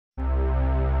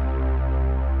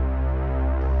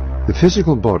The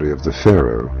physical body of the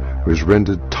pharaoh was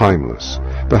rendered timeless,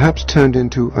 perhaps turned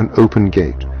into an open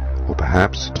gate, or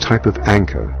perhaps a type of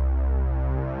anchor.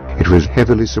 It was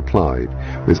heavily supplied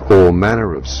with all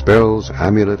manner of spells,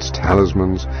 amulets,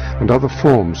 talismans, and other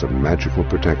forms of magical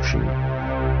protection.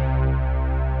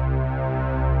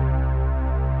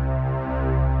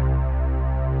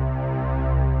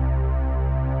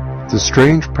 The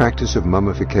strange practice of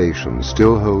mummification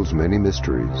still holds many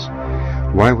mysteries.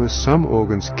 Why were some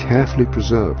organs carefully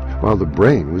preserved while the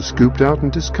brain was scooped out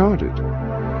and discarded?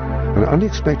 An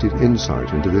unexpected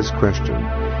insight into this question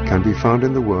can be found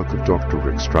in the work of Dr.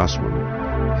 Rick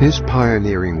Strassman. His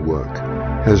pioneering work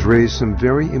has raised some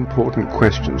very important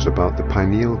questions about the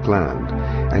pineal gland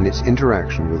and its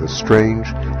interaction with a strange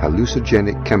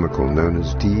hallucinogenic chemical known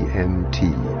as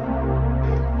DMT.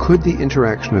 Could the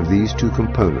interaction of these two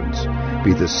components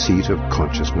be the seat of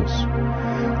consciousness?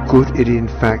 Could it in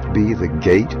fact be the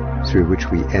gate through which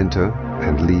we enter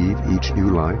and leave each new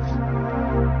life?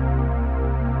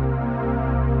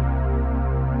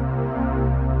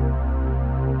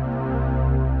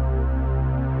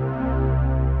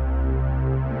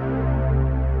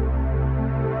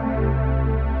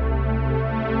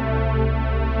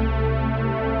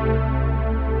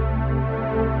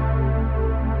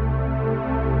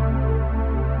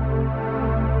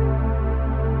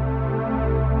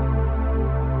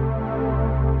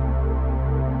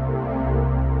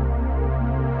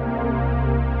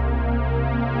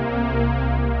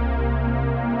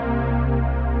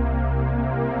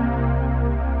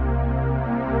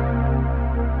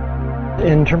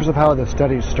 In terms of how the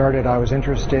study started, I was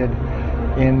interested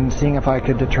in seeing if I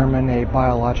could determine a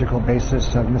biological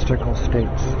basis of mystical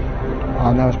states.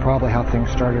 That was probably how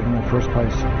things started in the first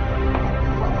place.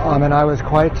 And I was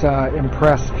quite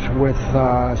impressed with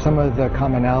some of the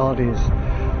commonalities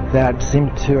that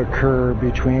seemed to occur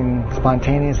between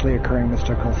spontaneously occurring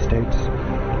mystical states,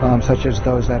 such as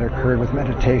those that occurred with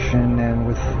meditation and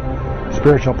with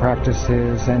spiritual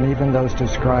practices, and even those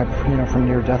described, from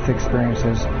near-death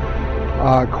experiences.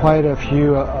 Quite a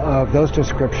few of those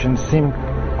descriptions seem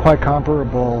quite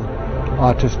comparable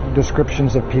to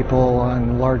descriptions of people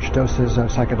on large doses of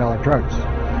psychedelic drugs.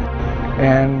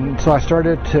 And so I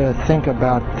started to think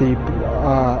about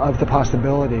the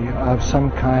possibility of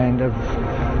some kind of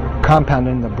compound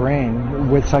in the brain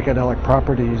with psychedelic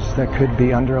properties that could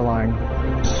be underlying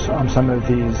some of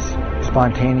these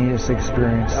spontaneous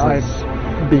experiences.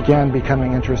 I began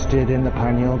becoming interested in the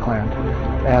pineal gland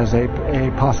as a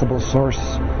possible source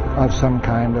of some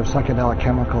kind of psychedelic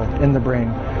chemical in the brain.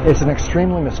 It's an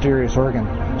extremely mysterious organ.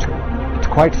 It's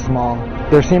quite small.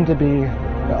 There seemed to be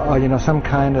some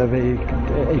kind of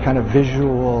a kind of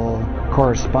visual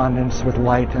correspondence with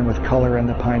light and with color in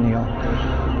the pineal.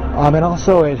 And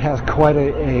also it has quite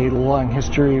a long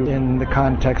history in the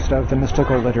context of the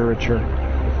mystical literature.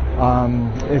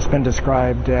 It's been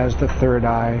described as the third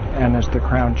eye and as the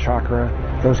crown chakra,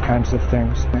 those kinds of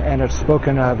things. And it's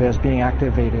spoken of as being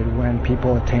activated when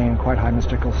people attain quite high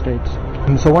mystical states.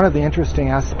 And so one of the interesting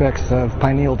aspects of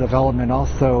pineal development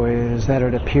also is that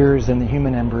it appears in the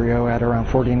human embryo at around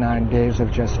 49 days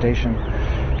of gestation.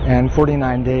 And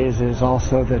 49 days is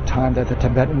also the time that the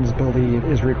Tibetans believe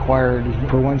is required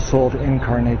for one soul to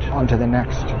incarnate onto the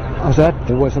next. So that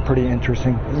was a pretty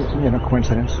interesting,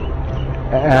 coincidence.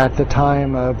 At the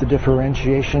time of the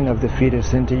differentiation of the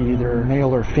fetus into either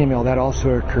male or female, that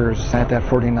also occurs at that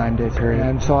 49-day period.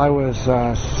 And so I was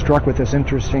struck with this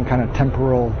interesting kind of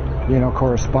temporal,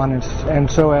 correspondence.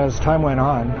 And so as time went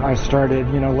on, I started,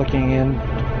 looking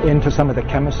into some of the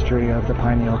chemistry of the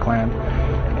pineal gland.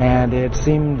 And it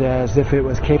seemed as if it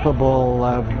was capable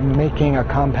of making a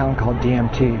compound called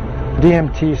DMT.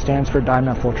 DMT stands for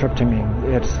dimethyltryptamine.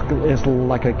 It's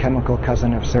like a chemical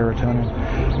cousin of serotonin.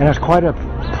 And it's quite a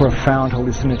profound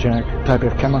hallucinogenic type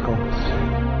of chemical.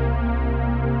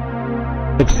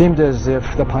 It seemed as if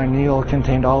the pineal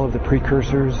contained all of the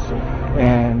precursors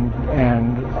and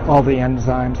all the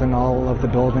enzymes and all of the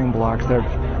building blocks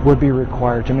that would be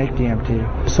required to make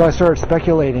DMT. So I started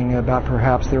speculating about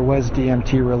perhaps there was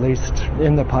DMT released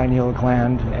in the pineal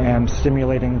gland and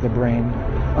stimulating the brain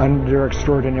under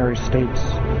extraordinary states,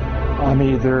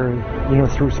 either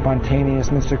through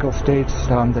spontaneous mystical states,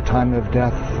 the time of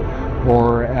death,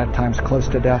 or at times close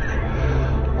to death.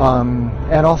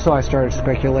 And also I started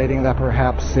speculating that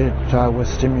perhaps it was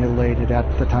stimulated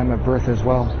at the time of birth as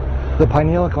well. The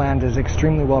pineal gland is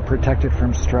extremely well protected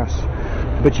from stress,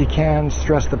 but you can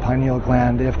stress the pineal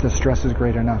gland if the stress is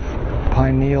great enough.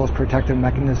 Pineal's protective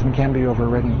mechanism can be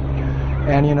overridden.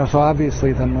 And so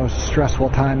obviously the most stressful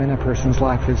time in a person's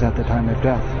life is at the time of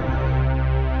death.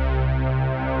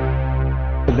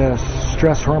 The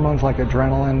stress hormones like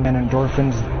adrenaline and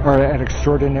endorphins are at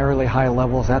extraordinarily high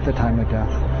levels at the time of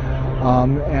death.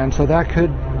 And so that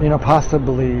could,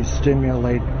 possibly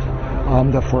stimulate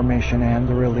the formation and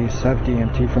the release of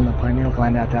DMT from the pineal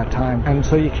gland at that time. And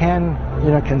so you can,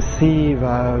 conceive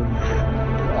of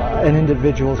an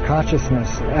individual's consciousness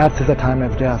at the time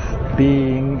of death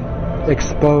being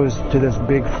exposed to this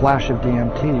big flash of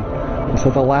DMT. And so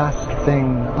the last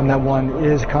thing that one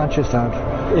is conscious of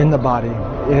in the body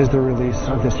is the release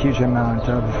of this huge amount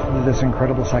of this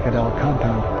incredible psychedelic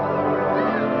compound.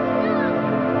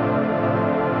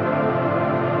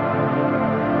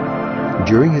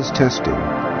 During his testing,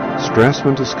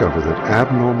 Strassman discovered that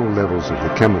abnormal levels of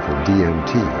the chemical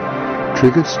DMT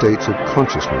triggered states of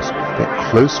consciousness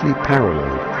that closely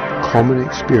paralleled common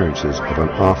experiences of an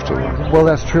afterlife. Well,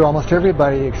 that's true. Almost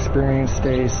everybody experienced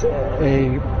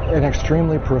an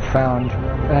extremely profound,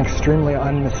 an extremely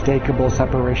unmistakable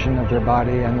separation of their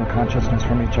body and their consciousness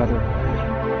from each other.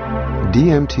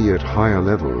 DMT at higher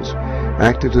levels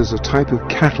acted as a type of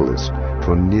catalyst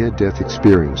for near-death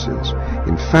experiences.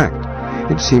 In fact,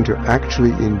 it seemed to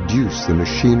actually induce the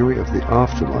machinery of the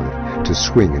afterlife to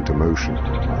swing into motion.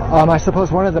 I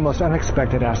suppose one of the most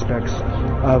unexpected aspects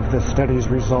of the study's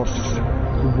results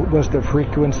was the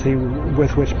frequency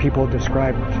with which people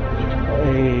described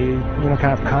a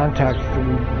kind of contact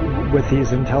with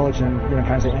these intelligent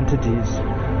kinds of entities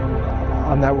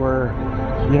that were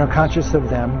conscious of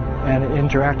them and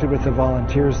interacted with the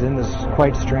volunteers in this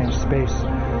quite strange space.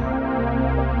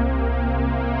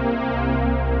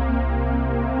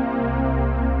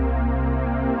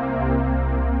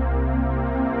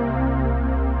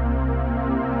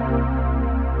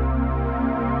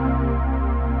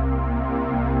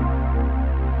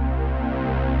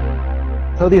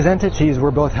 So these entities were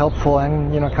both helpful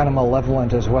and, kind of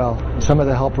malevolent as well. Some of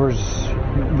the helpers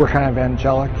were kind of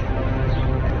angelic,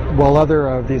 while other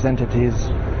of these entities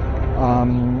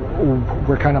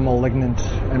were kind of malignant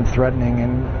and threatening.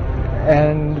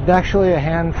 And actually a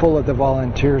handful of the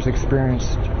volunteers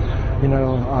experienced,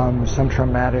 some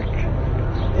traumatic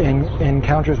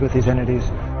encounters with these entities.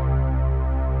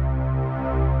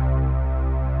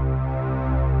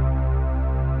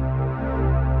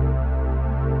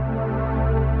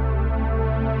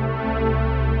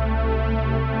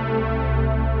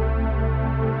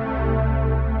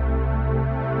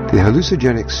 The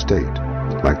hallucinogenic state,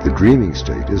 like the dreaming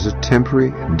state, is a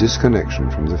temporary disconnection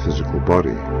from the physical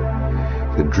body.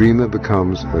 The dreamer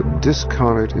becomes a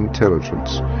discarnate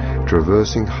intelligence,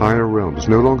 traversing higher realms,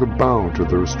 no longer bound to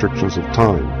the restrictions of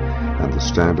time and the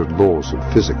standard laws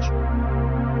of physics.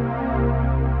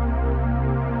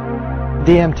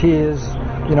 DMT is,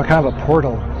 kind of a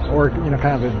portal, or,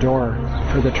 kind of a door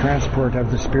for the transport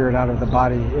of the spirit out of the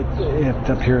body, it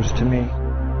appears to me.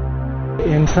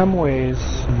 In some ways,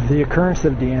 the occurrence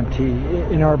of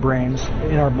DMT in our brains,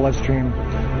 in our bloodstream,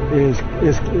 is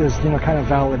kind of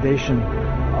validation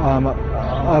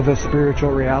of a spiritual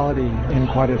reality in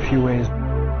quite a few ways.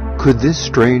 Could this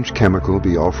strange chemical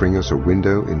be offering us a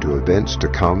window into events to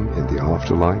come in the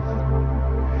afterlife?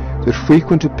 The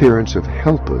frequent appearance of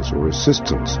helpers or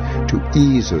assistants to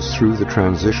ease us through the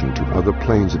transition to other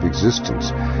planes of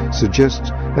existence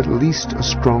suggests at least a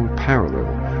strong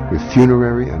parallel with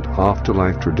funerary and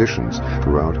afterlife traditions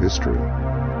throughout history.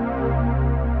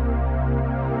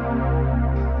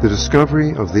 The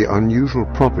discovery of the unusual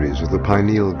properties of the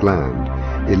pineal gland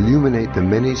illuminate the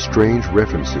many strange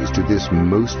references to this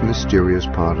most mysterious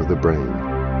part of the brain.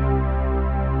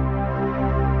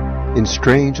 In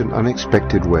strange and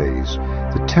unexpected ways,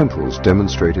 the temples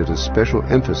demonstrated a special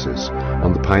emphasis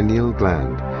on the pineal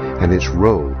gland and its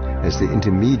role as the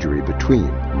intermediary between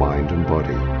mind and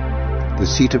body, the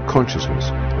seat of consciousness,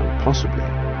 and possibly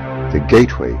the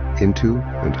gateway into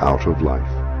and out of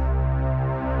life.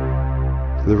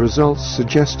 The results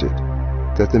suggested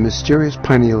that the mysterious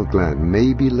pineal gland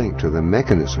may be linked to the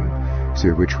mechanism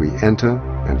through which we enter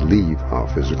and leave our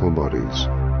physical bodies.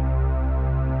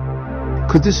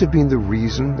 Could this have been the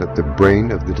reason that the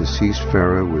brain of the deceased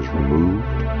pharaoh was removed?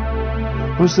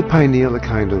 Was the pineal a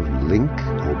kind of link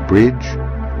or bridge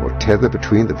or tether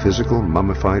between the physical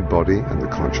mummified body and the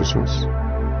consciousness?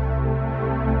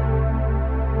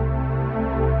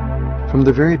 From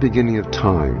the very beginning of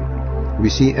time, we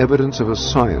see evidence of a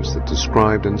science that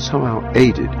described and somehow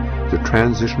aided the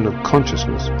transition of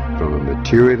consciousness from a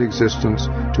material existence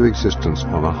to existence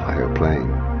on a higher plane.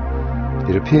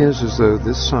 It appears as though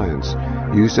this science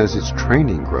used as its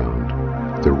training ground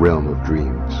the realm of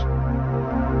dreams.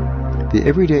 The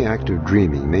everyday act of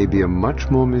dreaming may be a much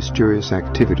more mysterious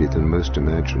activity than most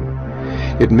imagine.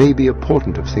 It may be a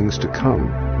portent of things to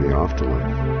come in the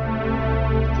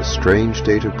afterlife. the strange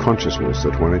state of consciousness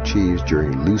that one achieves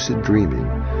during lucid dreaming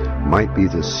might be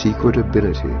the secret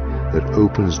ability that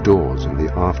opens doors in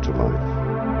the afterlife.